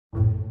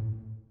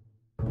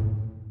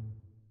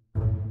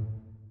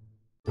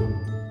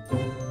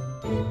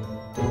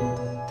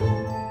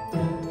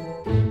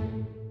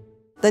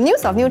The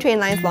news of new train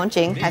lines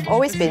launching have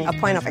always been a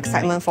point of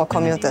excitement for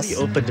commuters. We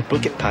opened the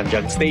Bukit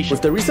Panjang station.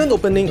 With the recent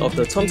opening of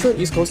the Thomson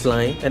East Coast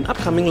Line and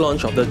upcoming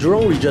launch of the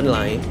Jurong Region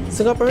Line,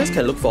 Singaporeans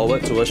can look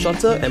forward to a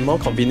shorter and more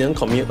convenient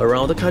commute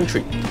around the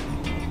country.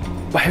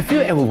 But have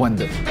you ever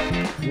wondered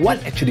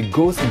what actually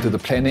goes into the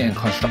planning and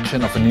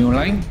construction of a new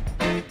line?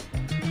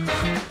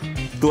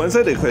 To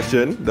answer the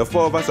question, the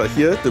four of us are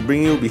here to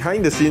bring you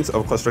behind the scenes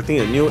of constructing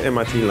a new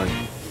MRT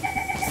line.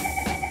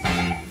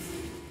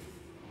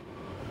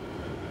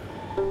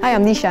 Hi,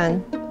 I'm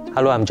Nishan.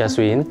 Hello, I'm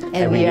Jaswin.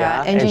 And we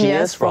are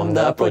engineers from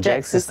the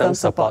Project System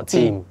Support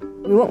Team.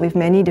 We work with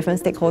many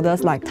different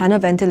stakeholders like tunnel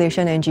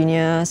ventilation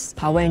engineers,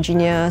 power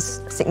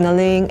engineers,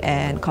 signalling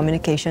and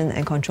communication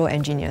and control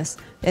engineers.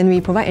 And we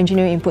provide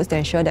engineering inputs to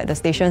ensure that the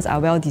stations are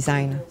well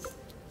designed.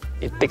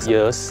 It takes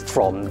years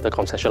from the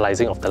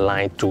conceptualizing of the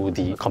line to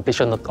the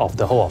completion of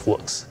the whole of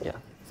works. Yeah.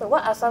 So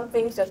what are some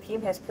things your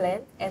team has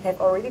planned and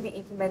have already been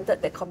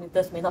implemented that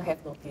commuters may not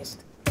have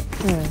noticed?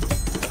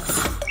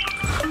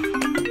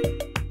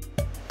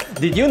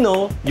 Did you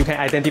know you can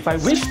identify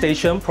which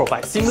station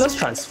provides seamless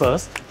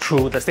transfers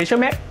through the station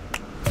map?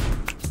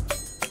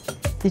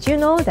 Did you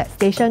know that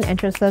station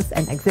entrances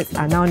and exits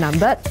are now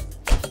numbered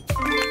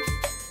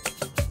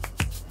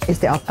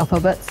instead of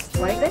alphabets?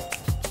 Why is it?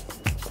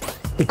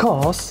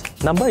 Because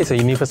number is a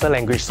universal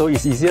language, so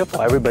it's easier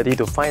for everybody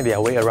to find their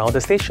way around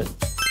the station.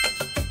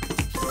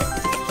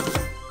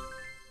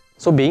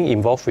 So being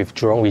involved with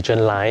Jurong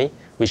Region Line,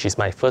 which is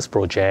my first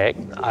project,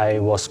 I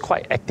was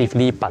quite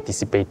actively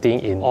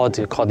participating in all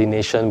the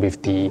coordination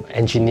with the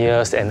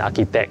engineers and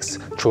architects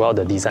throughout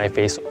the design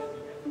phase.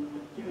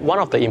 One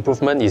of the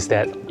improvements is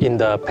that in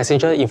the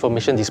passenger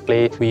information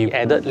display, we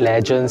added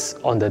legends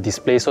on the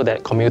display so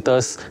that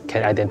commuters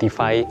can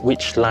identify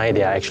which line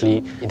they are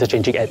actually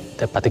interchanging at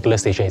the particular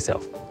station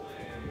itself.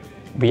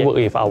 We work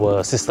with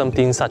our system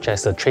teams such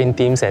as the train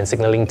teams and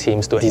signaling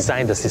teams to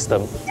design the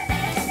system.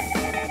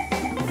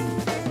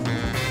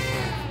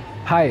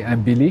 Hi,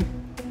 I'm Billy.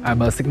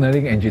 I'm a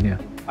signaling engineer.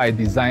 I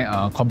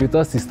design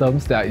computer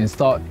systems that are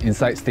installed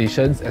inside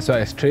stations as well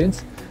as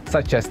trains,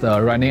 such as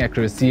the running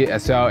accuracy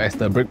as well as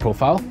the brake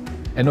profile.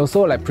 And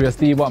also, like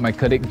previously what my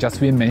colleague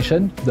Jaswin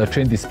mentioned, the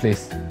train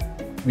displays.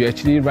 We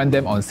actually run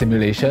them on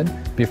simulation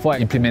before I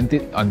implement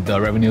it on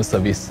the revenue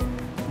service.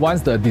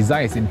 Once the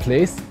design is in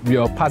place, we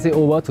will pass it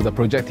over to the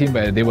project team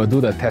where they will do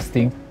the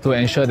testing to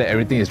ensure that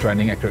everything is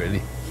running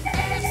accurately.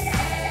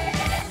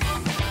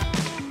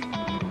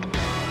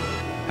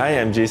 Hi,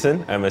 I'm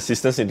Jason. I'm a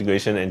systems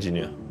integration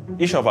engineer.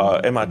 Each of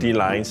our MRT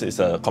lines is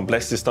a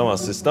complex system of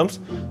systems,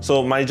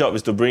 so my job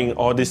is to bring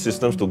all these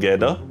systems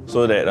together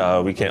so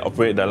that we can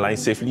operate the line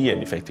safely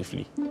and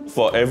effectively.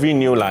 For every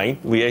new line,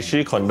 we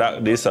actually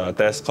conduct this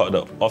test called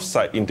the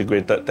off-site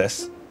integrated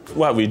test.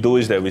 What we do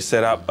is that we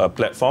set up a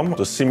platform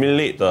to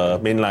simulate the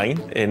main line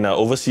in an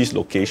overseas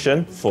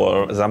location.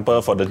 For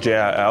example, for the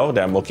JRL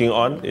that I'm working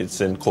on,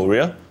 it's in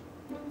Korea.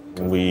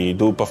 We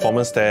do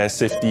performance tests,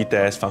 safety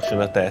tests,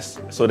 functional tests,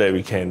 so that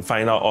we can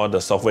find out all the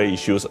software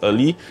issues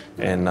early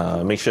and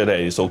make sure that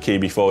it's okay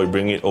before we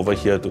bring it over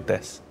here to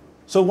test.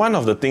 So one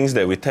of the things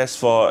that we test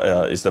for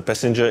is the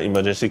passenger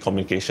emergency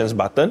communications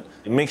button.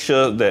 It makes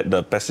sure that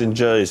the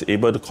passenger is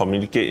able to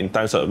communicate in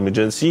times of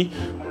emergency.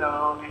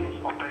 Hello, this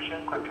is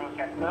Operation Control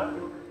Center.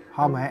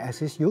 How may I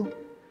assist you?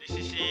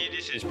 DCC,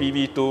 this is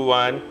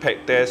PV21,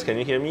 pack test. Can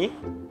you hear me?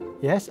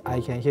 Yes, I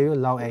can hear you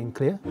loud and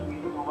clear.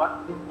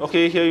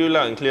 Okay, hear you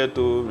loud and clear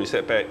to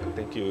reset pack.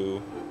 Thank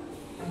you.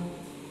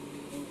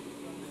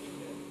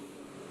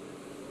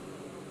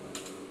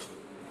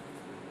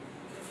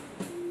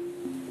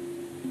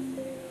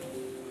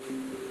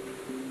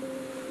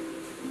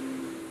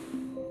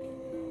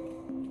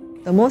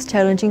 The most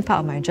challenging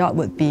part of my job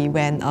would be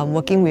when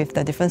working with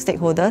the different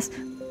stakeholders.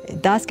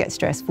 It does get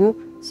stressful.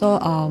 So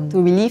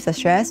to relieve the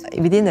stress,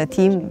 within the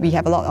team, we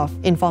have a lot of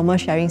informal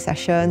sharing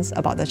sessions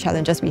about the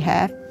challenges we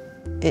have.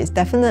 It's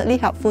definitely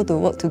helpful to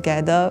work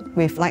together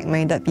with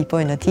like-minded people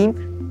in the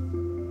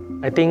team.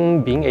 I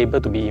think being able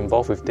to be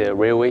involved with the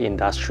railway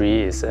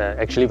industry is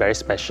actually very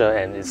special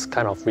and it's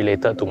kind of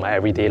related to my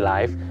everyday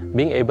life.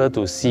 Being able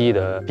to see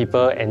the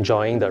people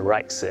enjoying the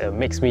rides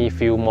makes me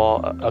feel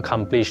more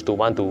accomplished to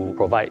want to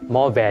provide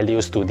more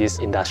values to this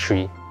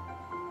industry.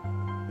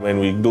 When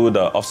we do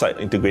the off-site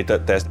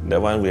integrated test,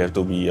 that one we have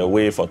to be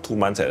away for 2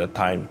 months at a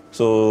time.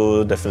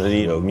 So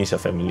definitely you'll miss your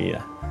family.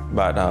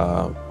 But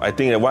I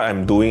think that what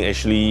I'm doing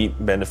actually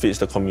benefits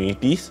the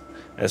communities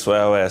as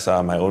well as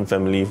my own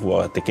family who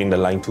are taking the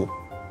line too.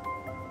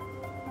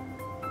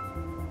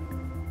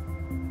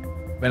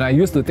 When I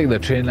used to take the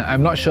train,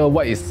 I'm not sure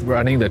what is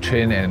running the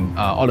train and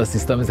all the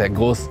systems that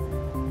goes.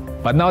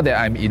 But now that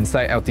I'm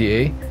inside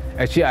LTA,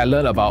 actually I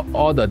learned about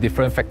all the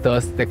different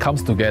factors that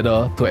comes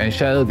together to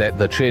ensure that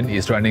the train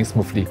is running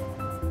smoothly.